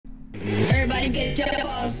Everybody get your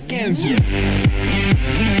Hands up.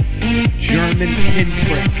 German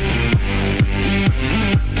pinprick.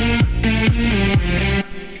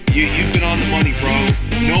 You've been on the money, bro.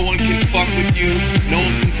 No one can fuck with you. No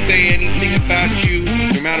one can say anything about you,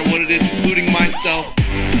 no matter what it is, including myself.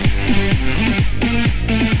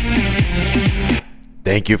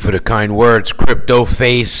 Thank you for the kind words, Crypto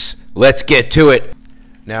Face. Let's get to it.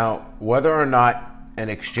 Now, whether or not an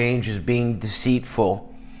exchange is being deceitful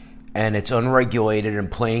and it's unregulated and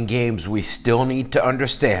playing games, we still need to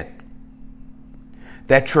understand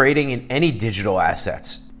that trading in any digital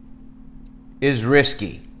assets is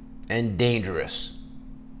risky and dangerous.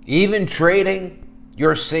 Even trading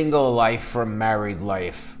your single life from married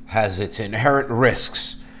life has its inherent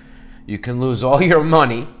risks. You can lose all your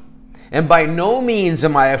money, and by no means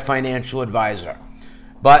am I a financial advisor,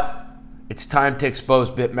 but it's time to expose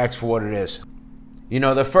Bitmex for what it is. You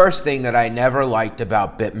know, the first thing that I never liked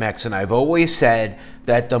about Bitmex, and I've always said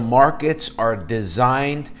that the markets are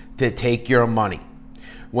designed to take your money.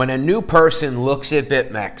 When a new person looks at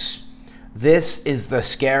Bitmex, this is the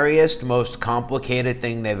scariest, most complicated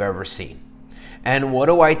thing they've ever seen. And what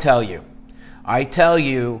do I tell you? I tell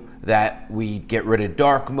you that we get rid of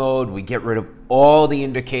dark mode, we get rid of all the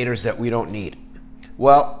indicators that we don't need.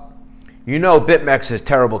 Well, you know Bitmex has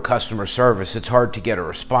terrible customer service. It's hard to get a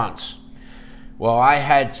response. Well, I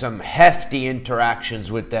had some hefty interactions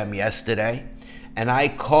with them yesterday, and I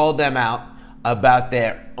called them out about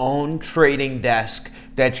their own trading desk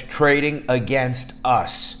that's trading against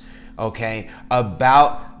us. Okay,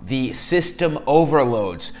 about the system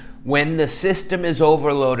overloads. When the system is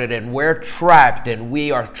overloaded and we're trapped, and we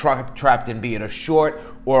are trapped in being a short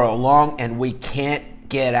or a long, and we can't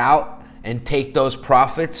get out and take those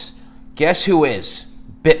profits, guess who is?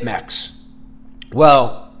 Bitmex.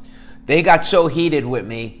 Well, they got so heated with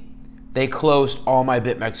me, they closed all my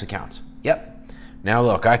Bitmex accounts. Yep. Now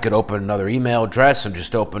look, I could open another email address and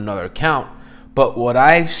just open another account, but what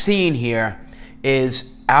I've seen here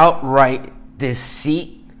is outright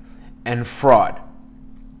deceit and fraud.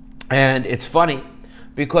 And it's funny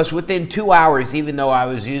because within 2 hours, even though I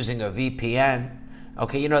was using a VPN,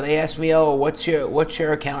 okay, you know, they asked me, oh, what's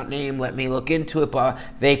your account name? Let me look into it. But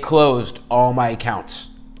they closed all my accounts,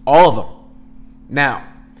 all of them. Now,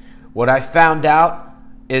 what I found out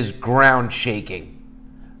is ground shaking.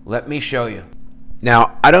 Let me show you.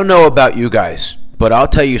 Now, I don't know about you guys, but I'll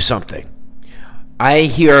tell you something. I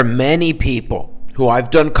hear many people who I've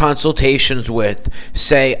done consultations with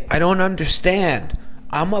say, I don't understand.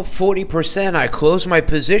 I'm up 40%. I close my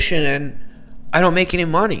position and I don't make any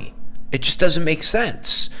money. It just doesn't make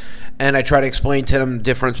sense. And I try to explain to them the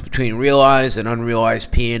difference between realized and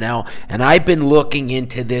unrealized P&L. And I've been looking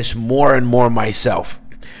into this more and more myself.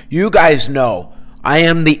 You guys know I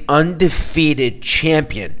am the undefeated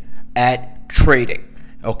champion at trading.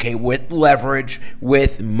 Okay, with leverage,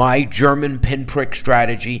 with my German pinprick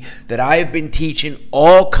strategy that I have been teaching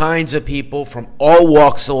all kinds of people from all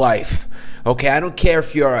walks of life. Okay, I don't care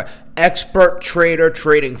if you're an expert trader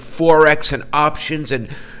trading Forex and options and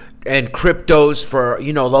cryptos for,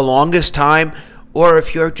 you know, the longest time, or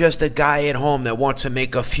if you're just a guy at home that wants to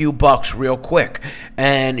make a few bucks real quick.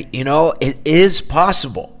 And, you know, it is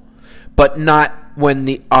possible, but not when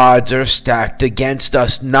the odds are stacked against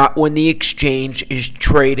us, not when the exchange is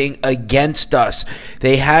trading against us.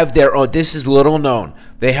 They have their own, this is little known,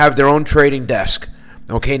 they have their own trading desk.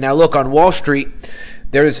 Okay, now look, on Wall Street,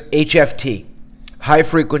 there's HFT, high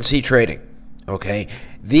frequency trading. Okay,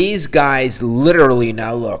 these guys literally,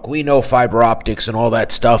 now look, we know fiber optics and all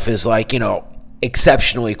that stuff is like, you know,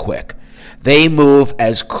 exceptionally quick. They move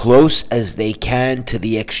as close as they can to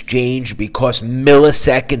the exchange because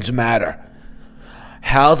milliseconds matter.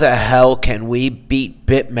 How the hell can we beat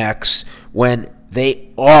Bitmex when they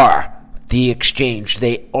are the exchange?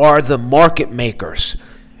 They are the market makers.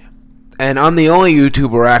 And I'm the only YouTuber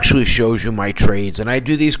who actually shows you my trades. And I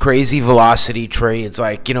do these crazy velocity trades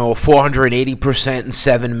like, you know, 480% in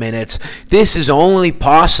 7 minutes. This is only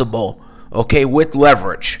possible, okay, with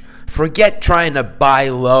leverage. Forget trying to buy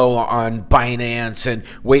low on Binance and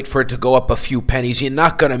wait for it to go up a few pennies. You're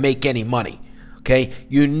not going to make any money. Okay,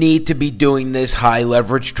 you need to be doing this high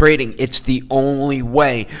leverage trading. It's the only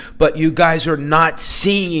way. But you guys are not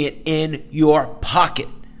seeing it in your pocket.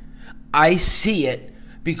 I see it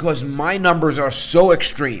because my numbers are so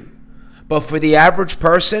extreme. But for the average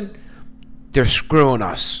person, they're screwing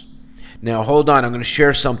us. Now, hold on. I'm going to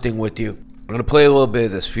share something with you. I'm going to play a little bit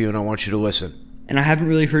of this for you, and I want you to listen. And I haven't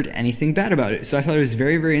really heard anything bad about it. So I thought it was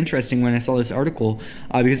very, very interesting when I saw this article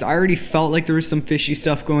because I already felt like there was some fishy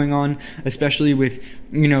stuff going on, especially with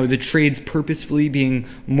the trades purposefully being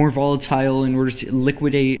more volatile in order to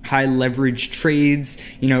liquidate high leverage trades.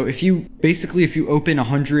 If you open a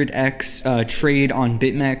 100x trade on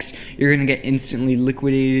Bitmex, you're going to get instantly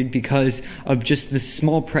liquidated because of just the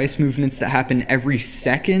small price movements that happen every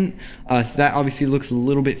second. So that obviously looks a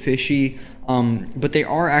little bit fishy. But they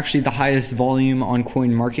are actually the highest volume on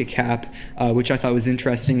CoinMarketCap, which I thought was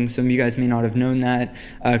interesting. Some of you guys may not have known that,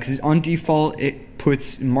 because on default it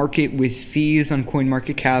puts market with fees on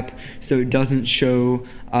CoinMarketCap, so it doesn't show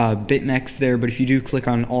Bitmex there. But if you do click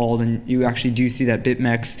on all, then you actually do see that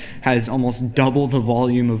Bitmex has almost double the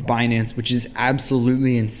volume of Binance, which is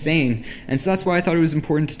absolutely insane. And so that's why I thought it was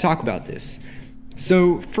important to talk about this.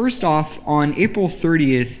 So first off, on April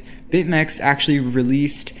 30th, Bitmex actually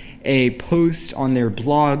released a post on their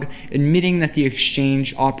blog admitting that the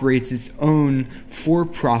exchange operates its own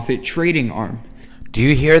for-profit trading arm. Do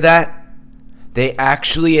you hear that? They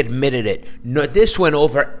actually admitted it. No, this went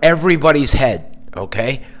over everybody's head,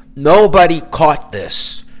 okay? Nobody caught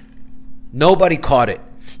this. Nobody caught it.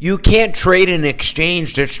 You can't trade an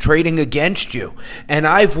exchange that's trading against you. And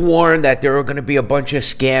I've warned that there are going to be a bunch of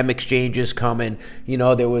scam exchanges coming.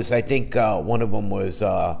 There was, I think, one of them was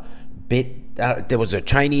there was a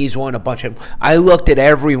Chinese one, a bunch of them. I looked at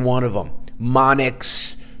every one of them.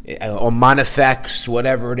 Monix or Monifex,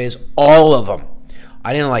 whatever it is, all of them.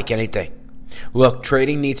 I didn't like anything. Look,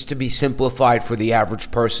 trading needs to be simplified for the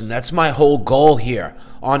average person. That's my whole goal here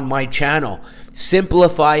on my channel.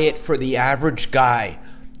 Simplify it for the average guy.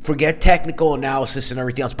 Forget technical analysis and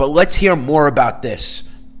everything else. But let's hear more about this.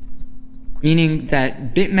 Meaning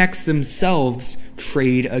that Bitmex themselves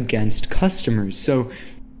trade against customers. So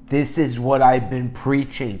this is what I've been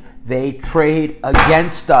preaching. They trade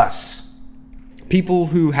against us. People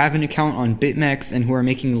who have an account on Bitmex and who are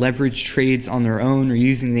making leverage trades on their own or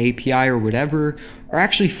using the API or whatever are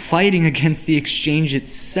actually fighting against the exchange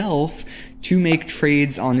itself to make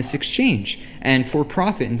trades on this exchange and for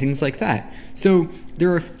profit and things like that. So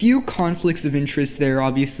there are a few conflicts of interest there,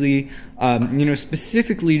 obviously.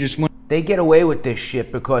 Specifically just one. They get away with this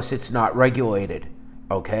shit because it's not regulated,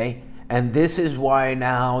 okay? And this is why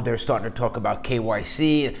now they're starting to talk about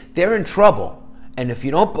KYC. They're in trouble. And if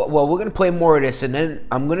you don't, well, we're going to play more of this, and then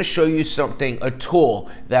I'm going to show you something, a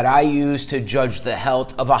tool that I use to judge the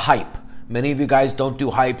health of a hype. Many of you guys don't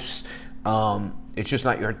do hypes. It's just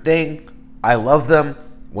not your thing. I love them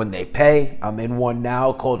when they pay. I'm in one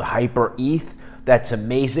now called Hyper ETH. That's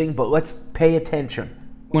amazing, but let's pay attention.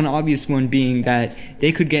 One obvious one being that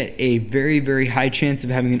they could get a very, very high chance of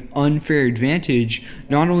having an unfair advantage,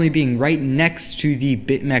 not only being right next to the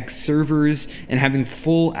Bitmex servers and having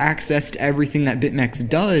full access to everything that Bitmex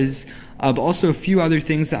does, but also a few other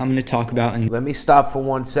things that I'm going to talk about. And let me stop for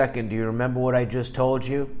 1 second. Do you remember what I just told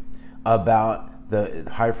you about the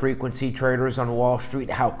high frequency traders on Wall Street,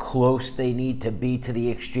 how close they need to be to the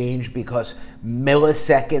exchange because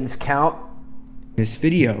milliseconds count? This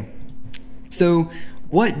video. So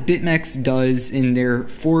what Bitmex does in their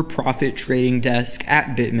for-profit trading desk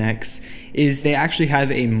at Bitmex is they actually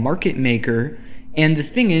have a market maker. And the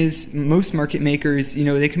thing is, most market makers,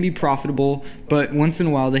 they can be profitable, but once in a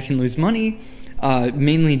while they can lose money,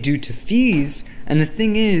 mainly due to fees. And the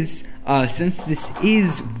thing is, since this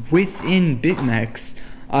is within Bitmex,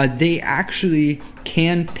 they actually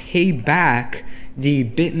can pay back the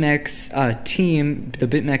Bitmex team, the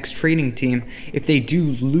Bitmex trading team, if they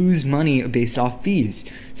do lose money based off fees.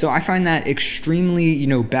 So I find that extremely,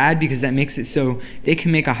 bad, because that makes it so they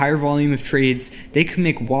can make a higher volume of trades. They can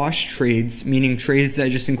make wash trades, meaning trades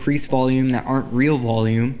that just increase volume that aren't real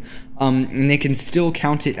volume, and they can still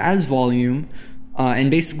count it as volume.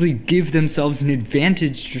 And basically give themselves an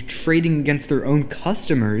advantage to trading against their own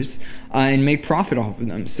customers and make profit off of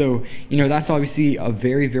them. So, that's obviously a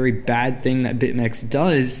very, very bad thing that Bitmex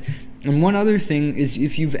does. And one other thing is,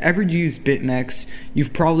 if you've ever used Bitmex,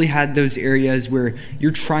 you've probably had those areas where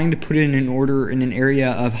you're trying to put in an order in an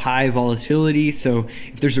area of high volatility. So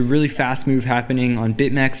if there's a really fast move happening on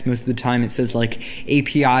Bitmex, most of the time it says like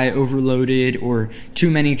API overloaded or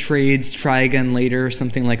too many trades, try again later, or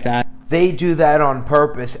something like that. They do that on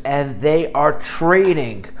purpose, and they are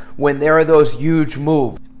trading when there are those huge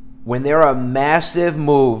moves. When there are massive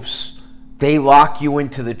moves, they lock you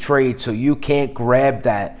into the trade so you can't grab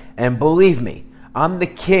that. And believe me, I'm the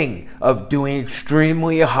king of doing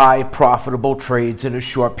extremely high profitable trades in a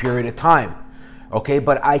short period of time. Okay,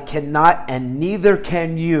 but I cannot, and neither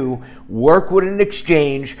can you, work with an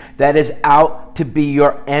exchange that is out to be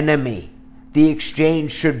your enemy. The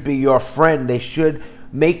exchange should be your friend. They should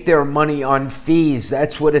make their money on fees.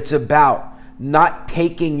 That's what it's about, not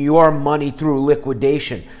taking your money through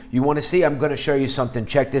liquidation. You want to see? I'm going to show you something.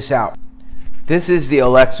 Check this out. This is the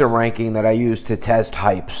Alexa ranking that I use to test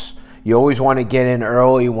hypes. You always want to get in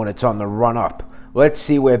early when it's on the run up. Let's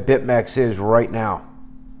see where Bitmex is right now.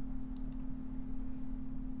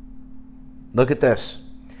 Look at this.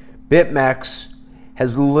 Bitmex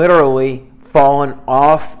has literally fallen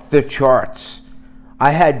off the charts.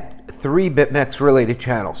 I had 3 Bitmex related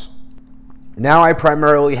channels. Now I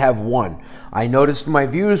primarily have 1. I noticed my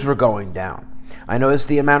views were going down. I noticed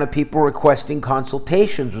the amount of people requesting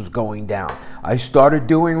consultations was going down. I started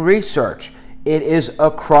doing research. It is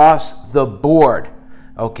across the board.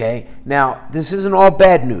 Okay, now this isn't all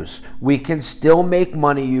bad news. We can still make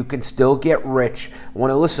money. You can still get rich. I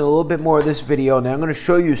want to listen to a little bit more of this video, and I'm going to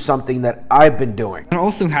show you something that I've been doing. It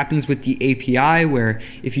also happens with the API, where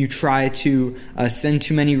if you try to send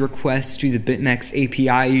too many requests to the Bitmex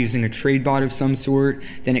API using a trade bot of some sort,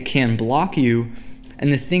 then it can block you.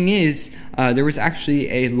 And the thing is, there was actually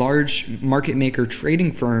a large market maker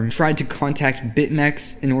trading firm tried to contact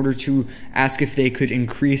Bitmex in order to ask if they could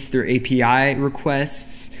increase their API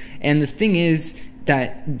requests. And the thing is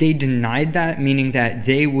that they denied that, meaning that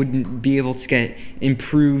they wouldn't be able to get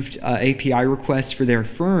improved API requests for their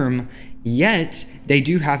firm. Yet, they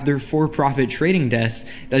do have their for-profit trading desk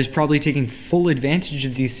that is probably taking full advantage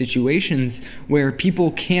of these situations where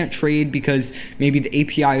people can't trade because maybe the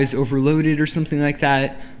API is overloaded or something like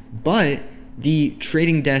that, but the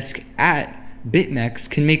trading desk at Bitmex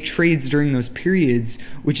can make trades during those periods,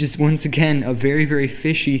 which is once again a very, very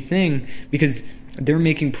fishy thing because they're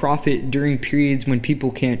making profit during periods when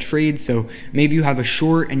people can't trade. So maybe you have a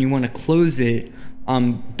short and you want to close it.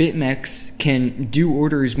 Bitmex can do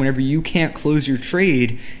orders whenever you can't close your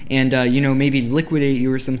trade and, you know, maybe liquidate you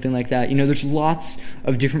or something like that. You know, there's lots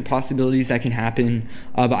of different possibilities that can happen,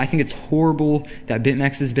 but I think it's horrible that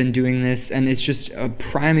Bitmex has been doing this, and it's just a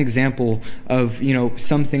prime example of, you know,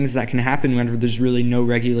 some things that can happen whenever there's really no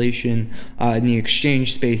regulation in the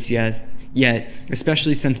exchange space yet,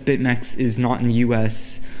 especially since Bitmex is not in the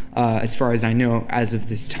US, as far as I know, as of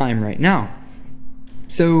this time right now.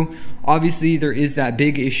 So obviously there is that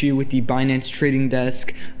big issue with the Binance trading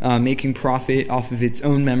desk making profit off of its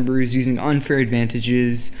own members using unfair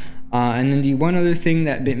advantages. And then the one other thing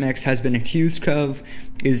that Bitmex has been accused of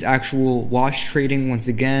is actual wash trading once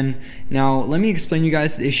again. Now, let me explain you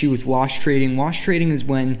guys the issue with wash trading. Wash trading is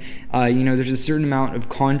when, you know, there's a certain amount of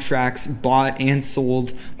contracts bought and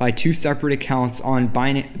sold by 2 separate accounts on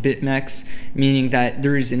Bitmex, meaning that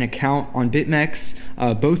there is an account on Bitmex,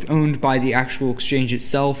 both owned by the actual exchange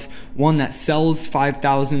itself, one that sells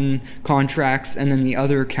 5,000 contracts, and then the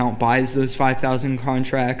other account buys those 5,000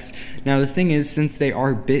 contracts. Now, the thing is, since they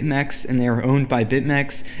are Bitmex and they are owned by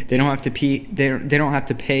Bitmex, they don't have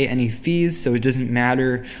to pay any fees, so it doesn't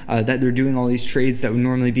matter that they're doing all these trades that would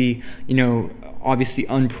normally be, you know, obviously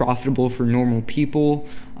unprofitable for normal people.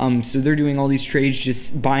 So they're doing all these trades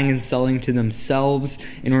just buying and selling to themselves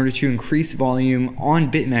in order to increase volume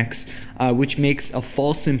on Bitmex, which makes a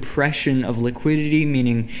false impression of liquidity,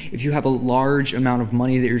 meaning if you have a large amount of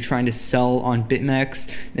money that you're trying to sell on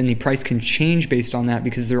Bitmex, then the price can change based on that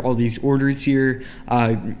because there are all these orders here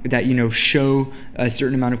that, you know, show a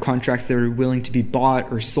certain amount of contracts that are willing to be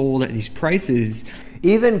bought or sold at these prices.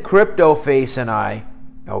 Even CryptoFace and I,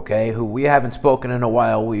 okay, who we haven't spoken in a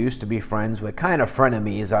while, we used to be friends, we're kind of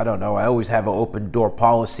frenemies, I don't know, I always have an open door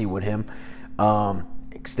policy with him,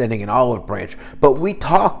 extending an olive branch, but we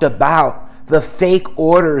talked about the fake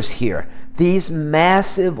orders here, these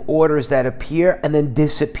massive orders that appear and then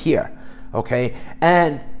disappear, okay,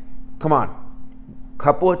 and come on,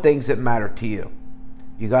 couple of things that matter to you.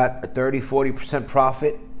 You got a 30-40%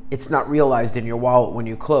 profit, it's not realized in your wallet when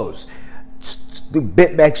you close. The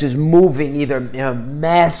Bitmex is moving either in a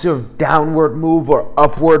massive downward move or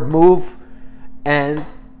upward move, and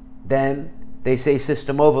then they say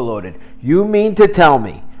system overloaded. You mean to tell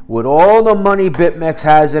me with all the money Bitmex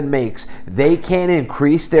has and makes, they can't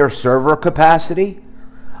increase their server capacity?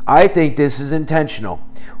 I think this is intentional.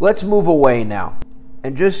 Let's move away now.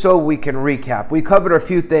 And just so we can recap, we covered a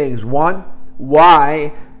few things. One,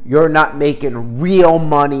 why you're not making real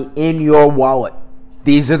money in your wallet.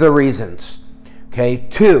 These are the reasons. Okay.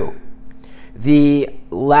 2, the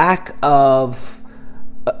lack of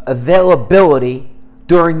availability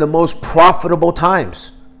during the most profitable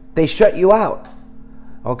times. They shut you out.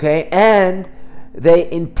 Okay. And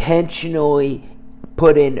they intentionally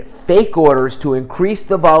put in fake orders to increase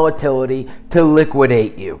the volatility to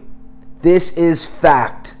liquidate you. This is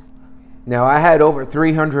fact. Now, I had over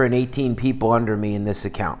 318 people under me in this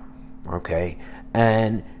account. Okay.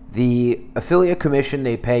 And the affiliate commission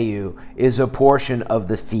they pay you is a portion of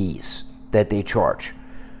the fees that they charge.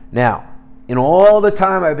 Now, in all the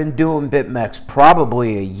time I've been doing Bitmex,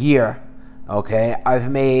 probably a year, okay,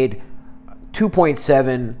 I've made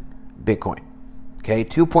 2.7 Bitcoin. Okay,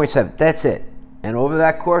 2.7, that's it. And over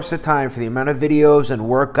that course of time, for the amount of videos and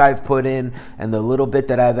work I've put in and the little bit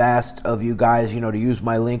that I've asked of you guys, to use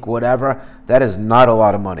my link, whatever, that is not a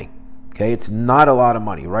lot of money. Okay, it's not a lot of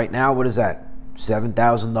money. Right now, what is that?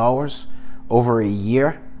 $7,000 over a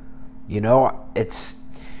year?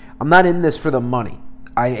 I'm not in this for the money.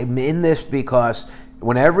 I am in this because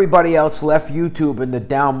when everybody else left YouTube in the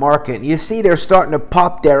down market, you see they're starting to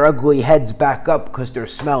pop their ugly heads back up because they're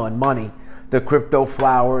smelling money. The crypto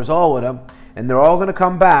flowers, all of them. And they're all going to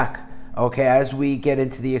come back, okay, as we get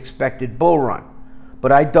into the expected bull run.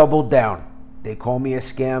 But I doubled down. They call me a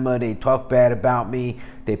scammer. They talk bad about me.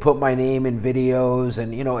 They put my name in videos.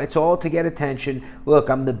 And, it's all to get attention. Look,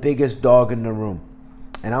 I'm the biggest dog in the room.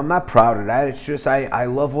 And I'm not proud of that. It's just I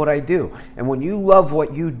love what I do. And when you love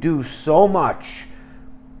what you do so much,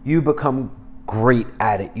 you become great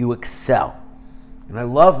at it. You excel. And I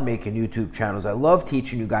love making YouTube channels. I love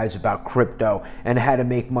teaching you guys about crypto and how to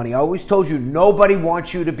make money. I always told you, nobody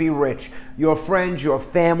wants you to be rich. Your friends, your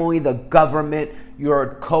family, the government,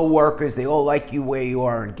 your co-workers, they all like you where you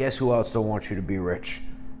are. And guess who else don't want you to be rich?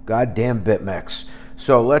 Goddamn Bitmex.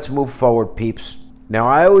 So let's move forward, peeps. Now,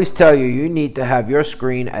 I always tell you, you need to have your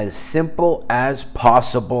screen as simple as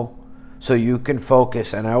possible so you can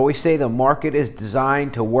focus. And I always say the market is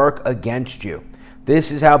designed to work against you.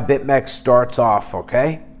 This is how Bitmex starts off,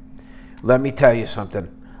 okay? Let me tell you something.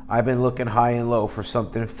 I've been looking high and low for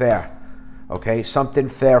something fair, okay? Something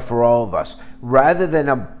fair for all of us. Rather than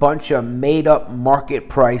a bunch of made-up market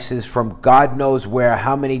prices from God knows where,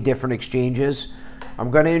 how many different exchanges,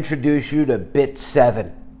 I'm going to introduce you to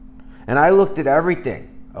Bit7. And I looked at everything,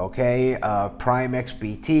 okay? Prime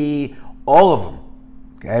XBT, all of them.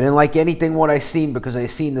 Okay? I didn't like anything what I seen because I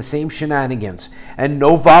seen the same shenanigans and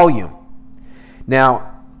no volume.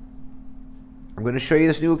 Now, I'm going to show you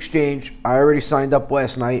this new exchange. I already signed up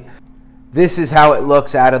last night. This is how it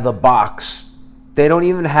looks out of the box. They don't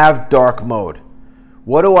even have dark mode.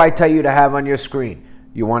 What do I tell you to have on your screen?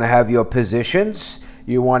 You want to have your positions.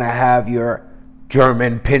 You want to have your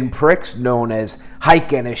German pinpricks, known as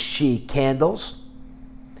Heike and She candles.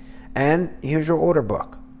 And here's your order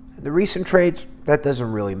book. The recent trades, that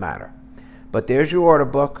doesn't really matter. But there's your order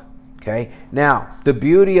book. Okay. Now, the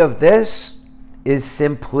beauty of this is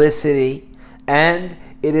simplicity, and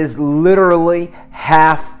it is literally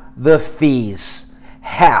half the fees.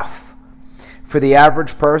 Half. For the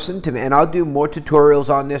average person, and I'll do more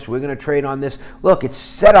tutorials on this. We're going to trade on this. Look, it's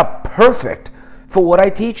set up perfect for what I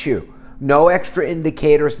teach you. No extra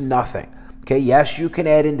indicators, nothing. Okay, yes, you can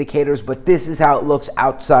add indicators, but this is how it looks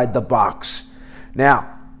outside the box.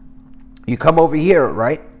 Now, you come over here,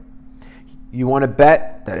 right? You want to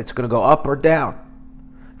bet that it's going to go up or down.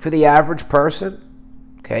 For the average person,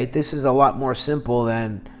 okay, this is a lot more simple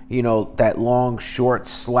than, that long, short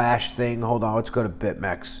slash thing. Hold on, let's go to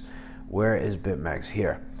Bitmex. Where is Bitmex?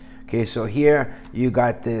 Here. Okay, so here you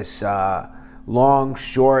got this long,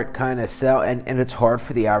 short kind of sell, and it's hard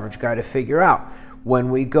for the average guy to figure out. When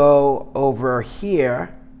we go over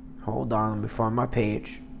here, hold on, let me find my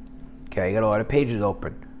page. Okay, I got a lot of pages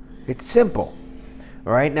open. It's simple.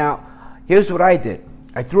 All right, now, here's what I did.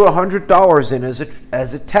 I threw $100 in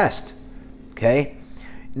as a test, okay?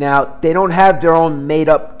 Now, they don't have their own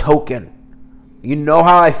made-up token. You know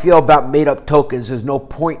how I feel about made-up tokens. There's no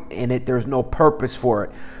point in it. There's no purpose for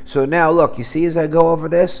it. So now, look, you see as I go over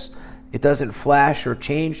this, it doesn't flash or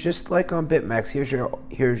change, just like on Bitmex.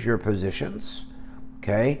 Here's your positions,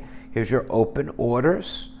 okay? Here's your open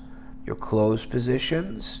orders, your closed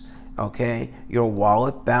positions, okay? Your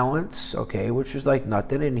wallet balance, okay, which is like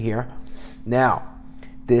nothing in here. Now,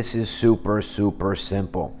 this is super, super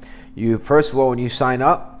simple. First of all, when you sign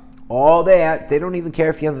up, they don't even care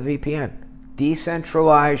if you have a VPN.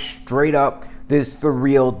 Decentralized, straight up, this is the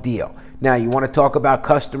real deal. Now, you want to talk about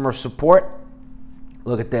customer support?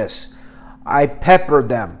 Look at this. I peppered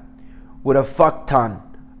them with a fuck ton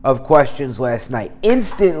of questions last night.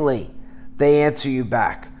 Instantly, they answer you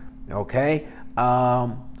back. Okay?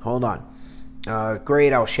 Hold on.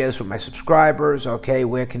 Great, I'll share this with my subscribers. Okay,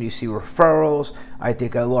 where can you see referrals? I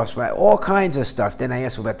think I lost all kinds of stuff. Then I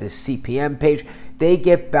asked about this CPM page. They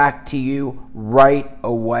get back to you right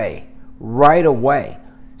away. Right away.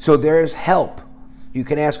 So there's help. You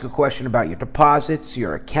can ask a question about your deposits,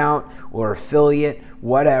 your account, or affiliate,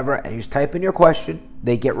 whatever, and you just type in your question.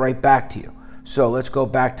 They get right back to you. So let's go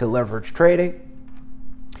back to leverage trading.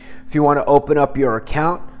 If you want to open up your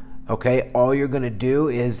account, okay, all you're going to do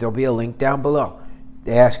is there'll be a link down below.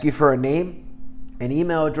 They ask you for a name, an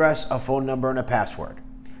email address, a phone number, and a password.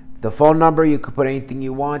 The phone number, you could put anything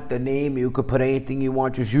you want. The name, you could put anything you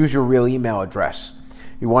want. Just use your real email address.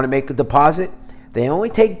 You want to make a deposit? They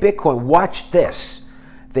only take Bitcoin. Watch this.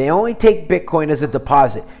 They only take Bitcoin as a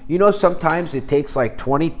deposit. You know, sometimes it takes like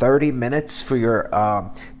 20, 30 minutes for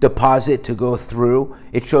your deposit to go through.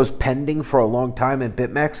 It shows pending for a long time in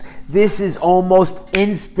Bitmex. This is almost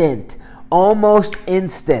instant. Almost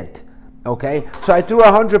instant. Okay? So I threw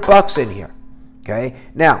 $100 in here. Okay?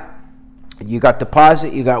 Now, you got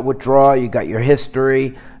deposit, you got withdrawal, you got your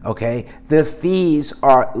history, okay? The fees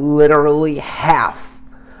are literally half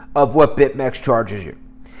of what Bitmex charges you.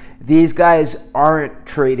 These guys aren't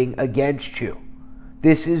trading against you.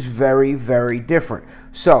 This is very, very different.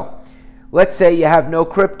 So, let's say you have no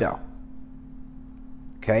crypto.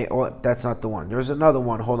 Okay, well, that's not the one. There's another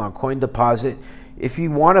one. Hold on, coin deposit. If you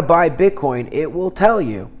want to buy Bitcoin, it will tell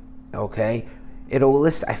you, okay? It'll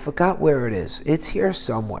list, I forgot where it is. It's here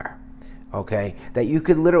somewhere. Okay, that you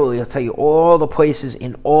could literally, I'll tell you all the places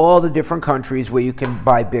in all the different countries where you can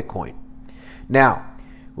buy Bitcoin. Now,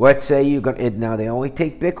 let's say you're going to, now they only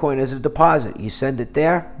take Bitcoin as a deposit. You send it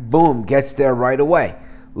there, boom, gets there right away.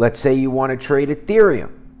 Let's say you want to trade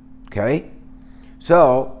Ethereum, okay?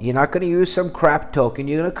 So, you're not going to use some crap token.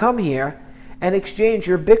 You're going to come here and exchange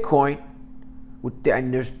your Bitcoin.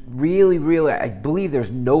 And there's really, I believe there's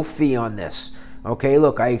no fee on this. Okay,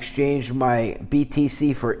 look, I exchanged my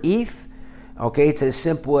BTC for ETH. Okay, it's as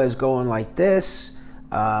simple as going like this.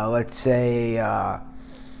 Let's say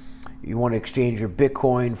you want to exchange your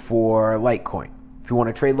Bitcoin for Litecoin. If you want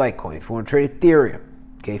to trade Litecoin, if you want to trade Ethereum,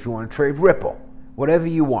 okay, if you want to trade Ripple, whatever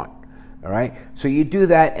you want. All right, so you do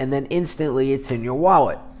that, and then instantly it's in your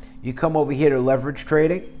wallet. You come over here to leverage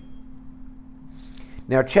trading.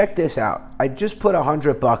 Now check this out. I just put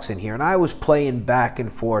 $100 in here, and I was playing back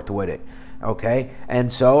and forth with it. Okay,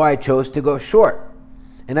 and so I chose to go short.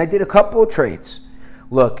 And I did a couple of trades.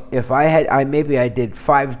 Look, if I had, maybe I did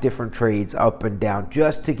 5 different trades up and down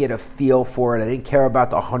just to get a feel for it. I didn't care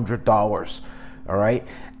about the $100, all right?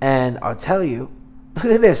 And I'll tell you, look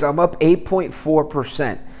at this, I'm up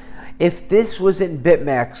 8.4%. If this was in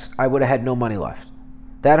Bitmex, I would have had no money left.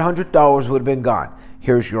 That $100 would have been gone.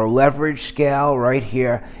 Here's your leverage scale right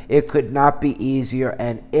here. It could not be easier,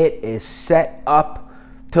 and it is set up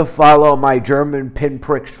to follow my German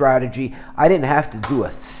pinprick strategy. I didn't have to do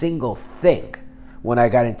a single thing when I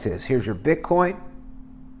got into this. Here's your Bitcoin.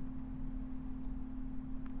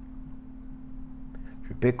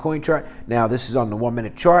 Your Bitcoin chart. Now, this is on the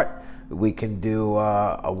 1-minute chart. We can do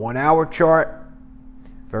a 1-hour chart.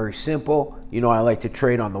 Very simple. You know, I like to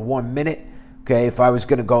trade on the 1 minute. Okay, if I was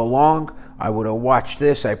going to go long, I would have watched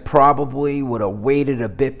this. I probably would have waited a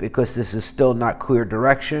bit because this is still not clear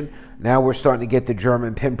direction. Now we're starting to get the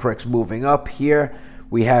German pinpricks moving up here.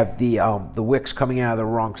 We have the wicks coming out of the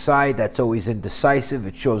wrong side. That's always indecisive.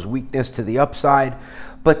 It shows weakness to the upside.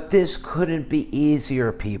 But this couldn't be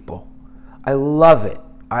easier, people. I love it.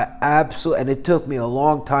 I absolutely, and it took me a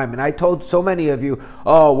long time. And I told so many of you,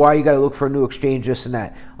 oh, why you got to look for a new exchange, this and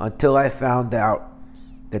that, until I found out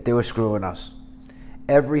that they were screwing us.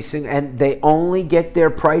 Every single, and they only get their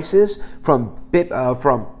prices from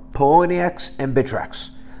Poloniex and Bittrex.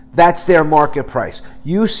 That's their market price.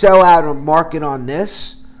 You sell out a market on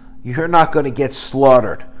this, you're not going to get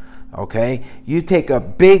slaughtered. Okay, you take a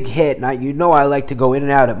big hit. Now you know I like to go in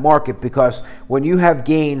and out at market because when you have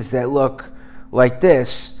gains that look like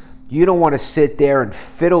this, you don't want to sit there and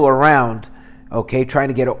fiddle around, okay, trying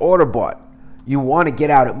to get an order bought. You want to get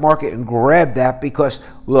out at market and grab that because,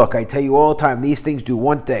 look, I tell you all the time, these things do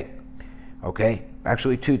one thing, okay?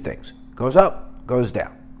 Actually, 2 things. Goes up, goes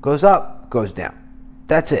down. Goes up, goes down.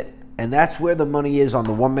 That's it. And that's where the money is on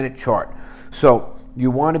the 1-minute chart. So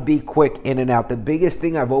you want to be quick in and out. The biggest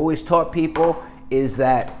thing I've always taught people is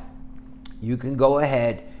that you can go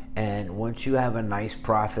ahead and once you have a nice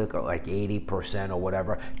profit, like 80% or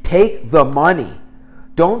whatever, take the money.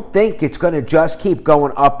 Don't think it's going to just keep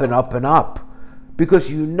going up and up and up.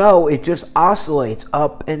 Because you know it just oscillates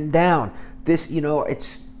up and down. This, you know,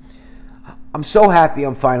 I'm so happy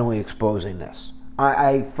I'm finally exposing this.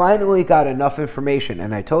 I finally got enough information,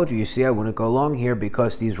 and I told you, you see, I wouldn't go long here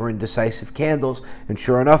because these were indecisive candles, and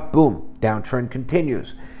sure enough, boom, downtrend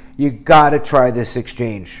continues. You gotta try this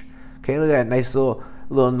exchange. Okay, look at that nice little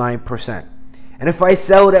 9%. And if I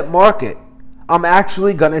sell it at market, I'm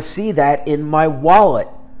actually gonna see that in my wallet.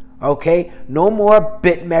 Okay, no more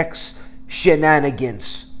Bitmex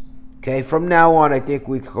shenanigans. Okay, from now on, I think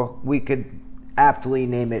we could aptly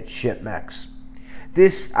name it Shitmex.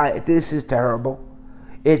 This is terrible.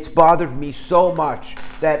 It's bothered me so much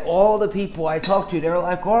that all the people I talk to, they're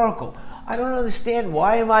like, Oracle, I don't understand.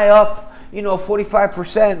 Why am I up,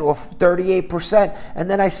 45% or 38%, and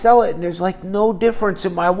then I sell it and there's like no difference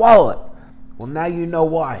in my wallet. Well, now you know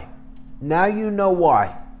why. Now you know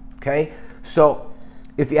why, okay? So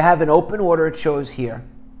if you have an open order, it shows here,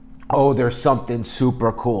 oh, there's something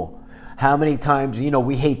super cool. How many times,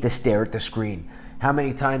 we hate to stare at the screen. How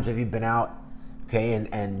many times have you been out, okay,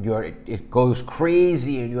 and it goes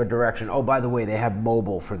crazy in your direction? Oh, by the way, they have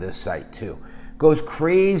mobile for this site too. Goes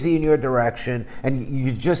crazy in your direction and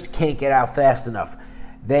you just can't get out fast enough.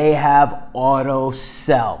 They have auto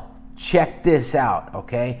sell. Check this out,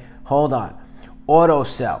 okay? Hold on. Auto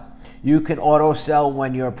sell. You can auto sell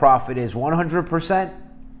when your profit is 100%,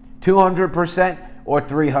 200%, or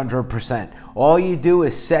 300%. All you do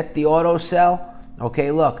is set the auto sell.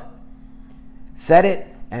 Okay, look. Set it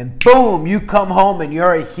and boom, you come home and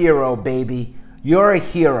you're a hero, baby. You're a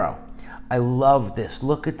hero. I love this.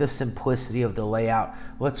 Look at the simplicity of the layout.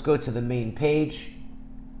 Let's go to the main page.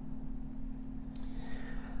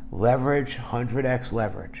 Leverage, 100x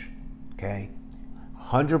leverage, okay?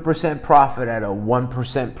 100% profit at a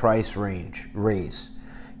 1% price raise.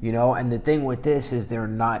 And the thing with this is they're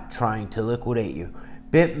not trying to liquidate you.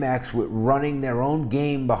 Bitmex, with running their own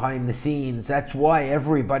game behind the scenes, that's why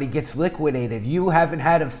everybody gets liquidated. You haven't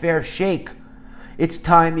had a fair shake. It's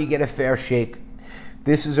time you get a fair shake.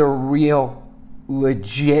 This is a real,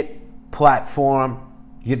 legit platform.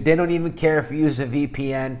 They don't even care if you use a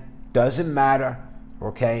VPN. Doesn't matter,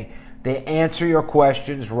 okay? They answer your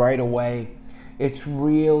questions right away. It's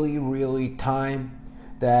really, really time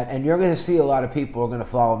that, and you're going to see a lot of people are going to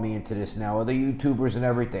follow me into this now, other YouTubers and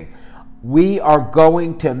everything. We are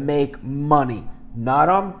going to make money, not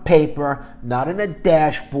on paper, not in a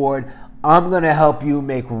dashboard. I'm going to help you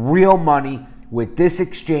make real money with this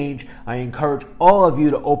exchange. I encourage all of you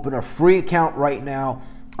to open a free account right now.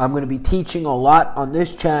 I'm going to be teaching a lot on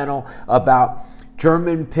this channel about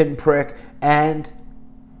German pinprick and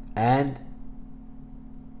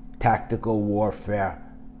tactical warfare.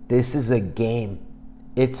 This is a game.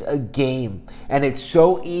 It's a game. And it's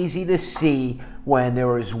so easy to see when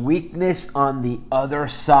there is weakness on the other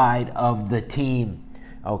side of the team.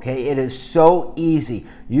 Okay, it is so easy.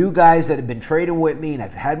 You guys that have been trading with me and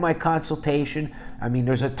I've had my consultation, I mean,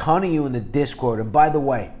 there's a ton of you in the Discord. And by the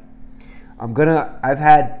way, I've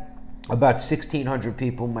had about 1,600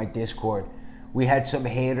 people in my Discord. We had some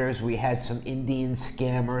haters, we had some Indian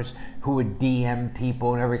scammers who would DM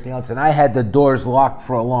people and everything else, and I had the doors locked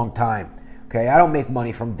for a long time. Okay, I don't make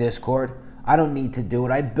money from Discord. I don't need to do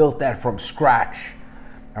it. I built that from scratch.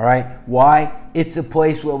 All right, why? It's a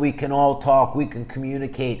place where we can all talk, we can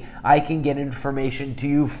communicate. I can get information to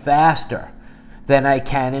you faster than I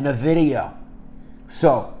can in a video.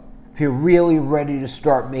 So, if you're really ready to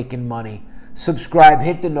start making money, subscribe,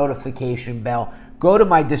 hit the notification bell, go to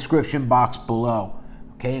my description box below,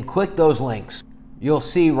 okay, and click those links. You'll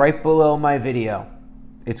see right below my video,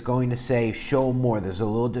 it's going to say show more. There's a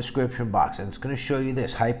little description box and it's going to show you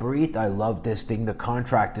this. HyperETH, I love this thing. The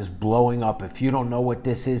contract is blowing up. If you don't know what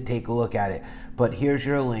this is, take a look at it. But here's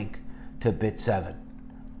your link to Bit7.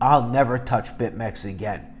 I'll never touch Bitmex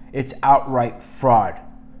again. It's outright fraud,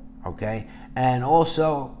 okay? And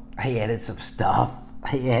also, I added some stuff.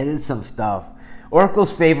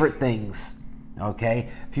 Oracle's favorite things. Okay,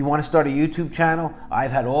 if you want to start a YouTube channel,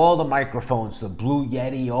 I've had all the microphones, the Blue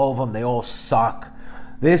Yeti, all of them, they all suck.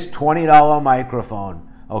 This $20 microphone,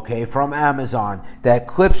 okay, from Amazon that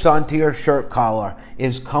clips onto your shirt collar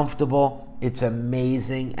is comfortable, it's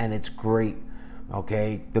amazing, and it's great.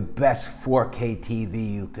 Okay, the best 4K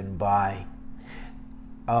TV you can buy.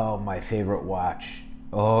 Oh, my favorite watch.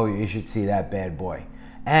 Oh, you should see that bad boy.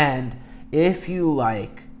 And if you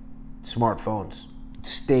like smartphones,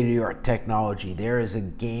 state-of-the-art technology, there is a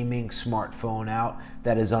gaming smartphone out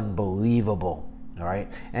that is unbelievable. All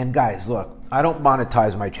right, and guys, look, I don't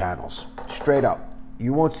monetize my channels, straight up.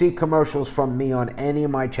 You won't see commercials from me on any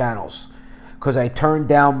of my channels because I turn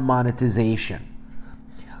down monetization,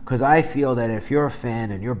 because I feel that if you're a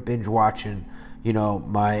fan and you're binge watching,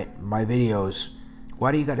 my videos,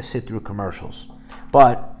 why do you got to sit through commercials?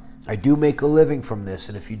 But I do make a living from this,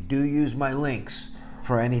 and if you do use my links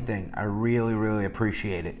for anything, I really, really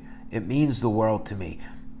appreciate it. It means the world to me.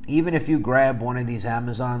 Even if you grab one of these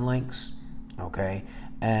Amazon links, okay,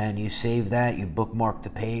 and you save that, you bookmark the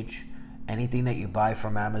page, anything that you buy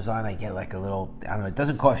from Amazon, I get like a little, I don't know, it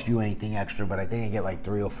doesn't cost you anything extra, but I think I get like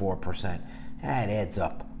 3 or 4%. It adds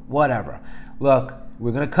up. Whatever. Look,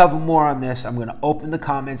 we're going to cover more on this. I'm going to open the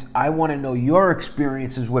comments. I want to know your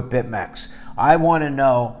experiences with Bitmex. I want to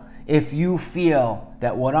know if you feel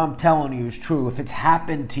that what I'm telling you is true, if it's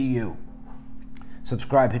happened to you.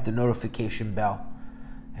 Subscribe, hit the notification bell,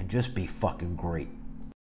 and just be fucking great.